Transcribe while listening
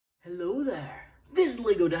Hello there, this is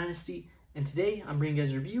LEGO Dynasty, and today I'm bringing you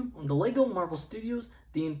guys a review on the LEGO Marvel Studios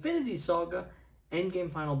The Infinity Saga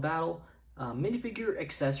Endgame Final Battle Minifigure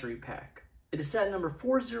Accessory Pack. It is set number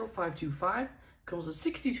 40525, comes with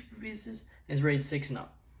 62 pieces, and is rated 6 and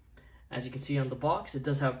up. As you can see on the box, it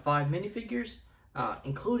does have 5 minifigures,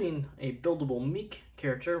 including a buildable Meek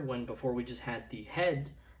character, when before we just had the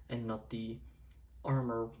head and not the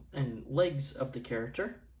armor and legs of the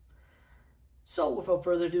character. So without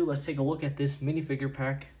further ado, let's take a look at this minifigure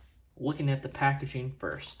pack, looking at the packaging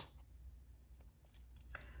first.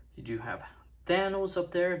 So you do have Thanos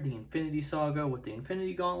up there, the Infinity Saga with the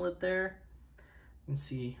Infinity Gauntlet there. You can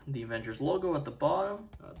see the Avengers logo at the bottom.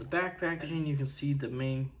 The back packaging, you can see the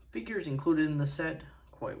main figures included in the set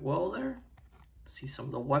quite well there. See some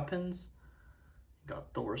of the weapons. You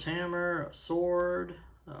got Thor's hammer, a sword,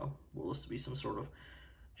 will this be some sort of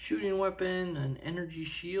shooting weapon, an energy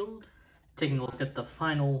shield. Taking a look at the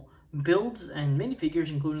final builds and minifigures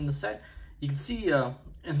included in the set, you can see, and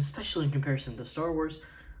especially in comparison to Star Wars,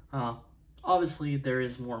 obviously there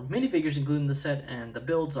is more minifigures included in the set, and the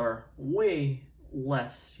builds are way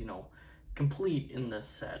less, complete in this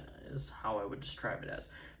set, is how I would describe it as.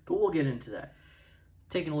 But we'll get into that.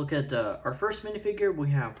 Taking a look at our first minifigure, we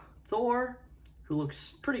have Thor, who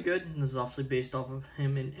looks pretty good, and this is obviously based off of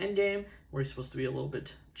him in Endgame, where he's supposed to be a little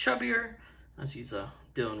bit chubbier, as he's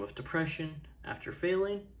dealing with depression after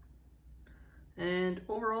failing. And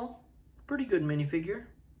overall, pretty good minifigure.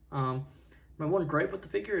 My one gripe with the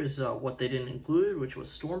figure is what they didn't include, which was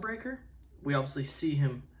Stormbreaker. We obviously see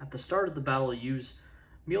him at the start of the battle use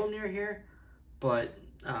Mjolnir here, but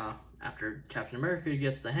after Captain America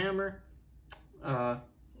gets the hammer,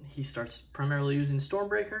 he starts primarily using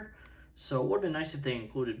Stormbreaker. So it would have been nice if they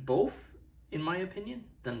included both, in my opinion.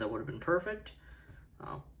 Then that would have been perfect.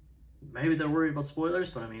 Maybe they're worried about spoilers,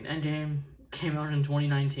 but I mean, Endgame came out in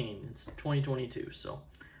 2019. It's 2022, so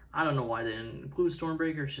I don't know why they didn't include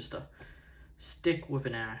Stormbreaker. It's just a stick with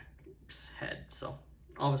an axe head. So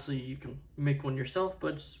obviously you can make one yourself,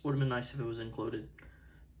 but it just would have been nice if it was included.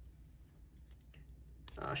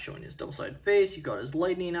 Showing his double-sided face, you got his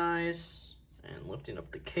lightning eyes, and lifting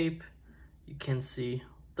up the cape, you can see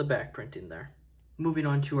the back printing there. Moving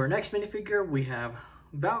on to our next minifigure, we have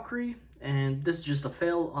Valkyrie. And this is just a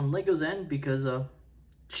fail on LEGO's end because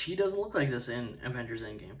she doesn't look like this in Avengers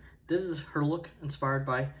Endgame. This is her look inspired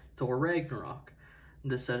by Thor Ragnarok.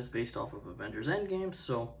 This set is based off of Avengers Endgame,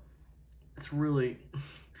 so it's really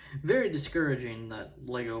very discouraging that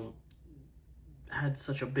LEGO had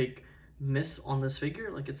such a big miss on this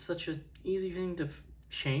figure. Like, it's such an easy thing to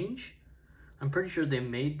change. I'm pretty sure they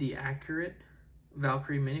made the accurate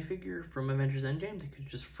Valkyrie minifigure from Avengers Endgame. They could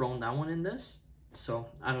have just thrown that one in this. So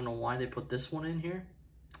I don't know why they put this one in here.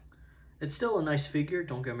 It's still a nice figure,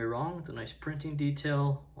 don't get me wrong, with a nice printing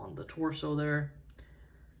detail on the torso there.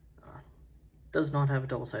 Does not have a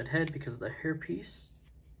double-sided head because of the hairpiece,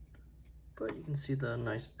 but you can see the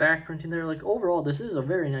nice back printing there. Like, overall, this is a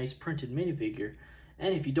very nice printed minifigure,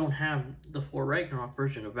 and if you don't have the Thor Ragnarok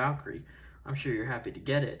version of Valkyrie, I'm sure you're happy to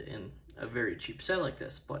get it in a very cheap set like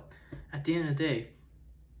this. But at the end of the day,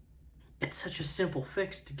 it's such a simple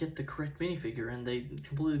fix to get the correct minifigure, and they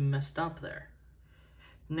completely messed up there.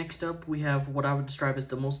 Next up, we have what I would describe as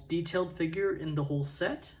the most detailed figure in the whole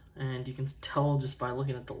set, and you can tell just by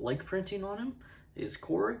looking at the leg printing on him, is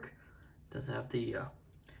Korg. Does have the,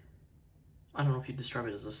 I don't know if you describe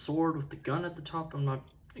it as a sword with the gun at the top. I'm not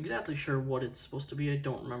exactly sure what it's supposed to be. I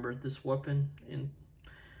don't remember this weapon in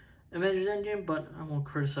Avengers Endgame, but I won't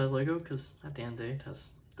criticize LEGO because at the end of the day, it has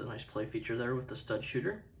the nice play feature there with the stud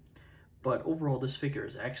shooter. But overall, this figure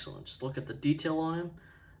is excellent. Just look at the detail on him.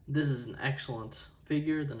 This is an excellent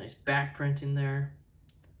figure. The nice back printing there.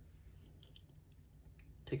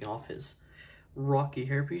 Taking off his rocky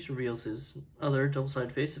hairpiece reveals his other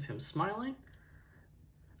double-sided face of him smiling.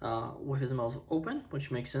 With his mouth open,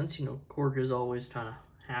 which makes sense. Korg is always kind of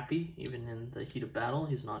happy, even in the heat of battle.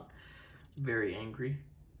 He's not very angry,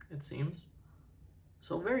 it seems.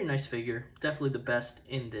 So very nice figure. Definitely the best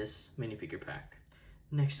in this minifigure pack.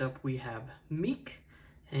 Next up, we have Meek,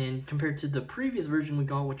 and compared to the previous version we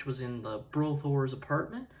got, which was in the Bro Thor's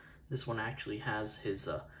apartment, this one actually has his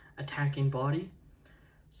attacking body.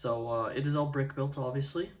 So it is all brick built,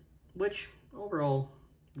 obviously, which overall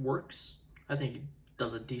works. I think it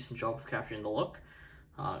does a decent job of capturing the look.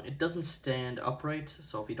 It doesn't stand upright,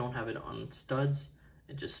 so if you don't have it on studs,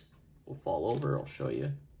 it just will fall over. I'll show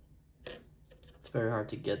you. It's very hard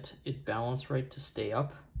to get it balanced right to stay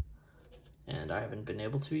up, and I haven't been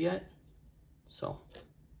able to yet. So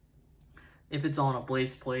if it's on a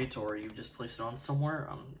blaze plate or you just place it on somewhere,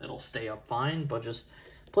 it'll stay up fine, but just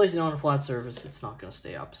place it on a flat surface, it's not going to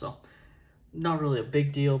stay up. So Not really a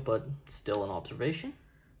big deal, but still an observation.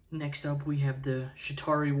 Next up, we have the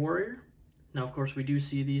Chitauri Warrior. Now, of course, we do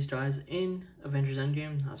see these guys in Avengers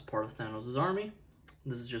Endgame as part of Thanos' army.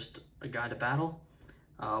 This is just a guy to battle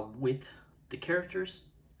with the characters.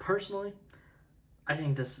 Personally, I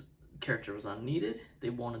think this character was unneeded. They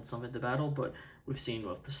wanted something to battle, but we've seen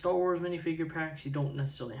with the Star Wars minifigure packs, you don't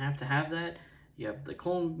necessarily have to have that. You have the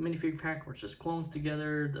clone minifigure pack, which is clones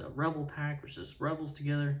together, the Rebel pack, which is rebels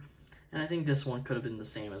together. And I think this one could have been the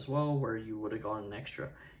same as well, where you would have gotten an extra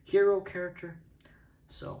hero character.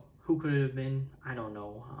 So who could it have been? I don't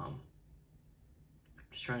know.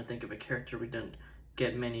 Just trying to think of a character we didn't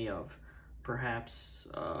get many of. Perhaps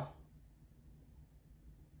a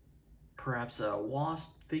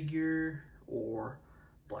Wasp figure or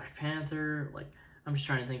Black Panther. Like, I'm just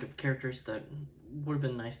trying to think of characters that would have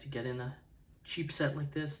been nice to get in a cheap set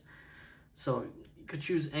like this. So you could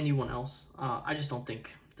choose anyone else. I just don't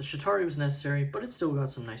think the Chitauri was necessary, but it still got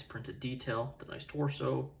some nice printed detail, the nice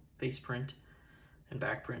torso, face print, and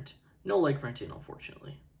back print. No leg printing,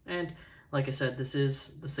 unfortunately. And like I said, this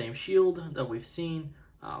is the same shield that we've seen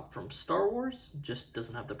from Star Wars, just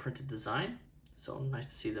doesn't have the printed design. So nice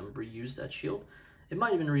to see them reuse that shield. It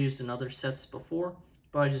might have been reused in other sets before,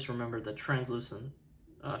 but I just remember the translucent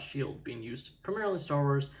shield being used primarily in Star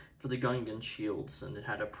Wars for the Gungan shields, and it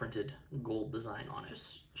had a printed gold design on it.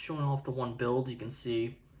 Just showing off the one build, you can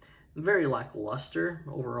see very lackluster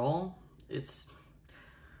overall. It's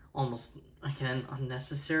almost, again,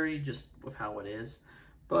 unnecessary just with how it is,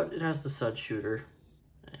 but it has the stud shooter,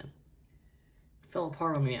 and it fell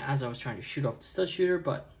apart on me as I was trying to shoot off the stud shooter,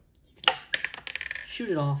 but you can just shoot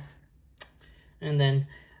it off. And then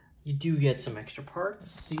you do get some extra parts.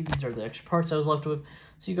 See, these are the extra parts I was left with.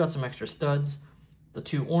 So you got some extra studs, the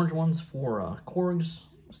two orange ones for Korg's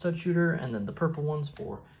stud shooter, and then the purple ones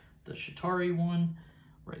for the Chitauri one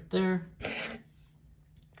right there.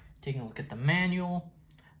 Taking a look at the manual,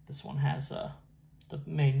 this one has the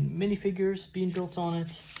main minifigures being built on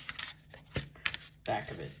it.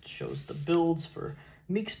 Back of it shows the builds for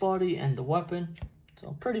Meek's body and the weapon.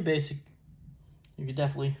 So pretty basic. You could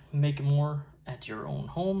definitely make more at your own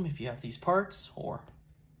home if you have these parts, or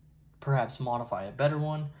perhaps modify a better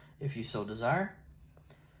one if you so desire.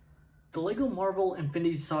 The LEGO Marvel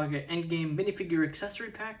Infinity Saga Endgame minifigure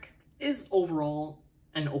accessory pack is overall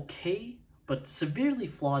an okay but severely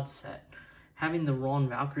flawed set. Having the Ron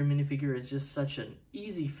Valkyrie minifigure is just such an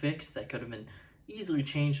easy fix that could have been easily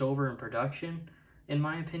changed over in production, in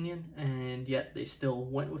my opinion, and yet they still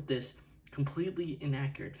went with this completely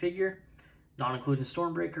inaccurate figure. Not including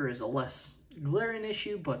Stormbreaker is a less glaring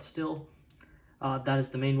issue, but still, that is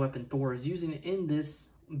the main weapon Thor is using in this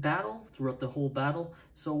battle, throughout the whole battle,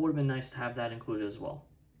 so it would have been nice to have that included as well.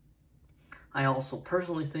 I also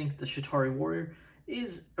personally think the Chitauri Warrior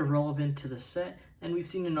is irrelevant to the set, and we've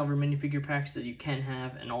seen in other minifigure packs that you can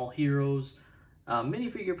have an all heroes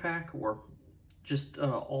minifigure pack, or just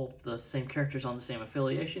all the same characters on the same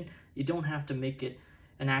affiliation. You don't have to make it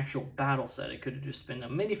an actual battle set. It could have just been a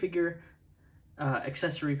minifigure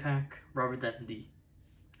accessory pack rather than the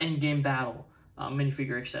Endgame battle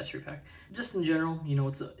minifigure accessory pack. Just in general, you know,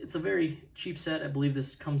 it's a very cheap set. I believe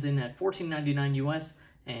this comes in at $14.99 US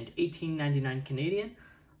and $18.99 Canadian.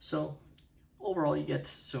 So overall, you get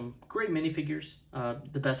some great minifigures.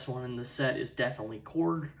 The best one in the set is definitely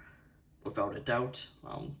Korg, without a doubt.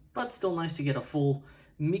 But still nice to get a full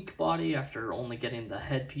Meek body after only getting the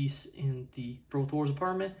headpiece in the Bro Thor's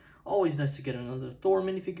apartment. Always nice to get another Thor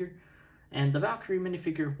minifigure. And the Valkyrie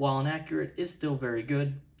minifigure, while inaccurate, is still very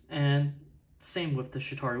good. And same with the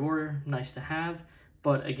Chitauri Warrior, nice to have.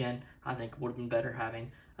 But again, I think it would have been better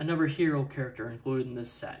having another hero character included in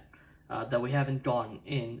this set that we haven't gotten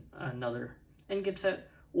in another Endgame set,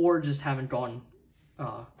 or just haven't gotten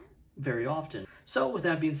very often. So with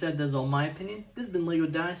that being said, that's all my opinion. This has been LEGO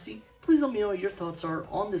Dynasty. Please let me know what your thoughts are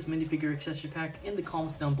on this minifigure accessory pack in the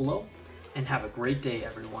comments down below. And have a great day,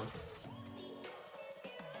 everyone.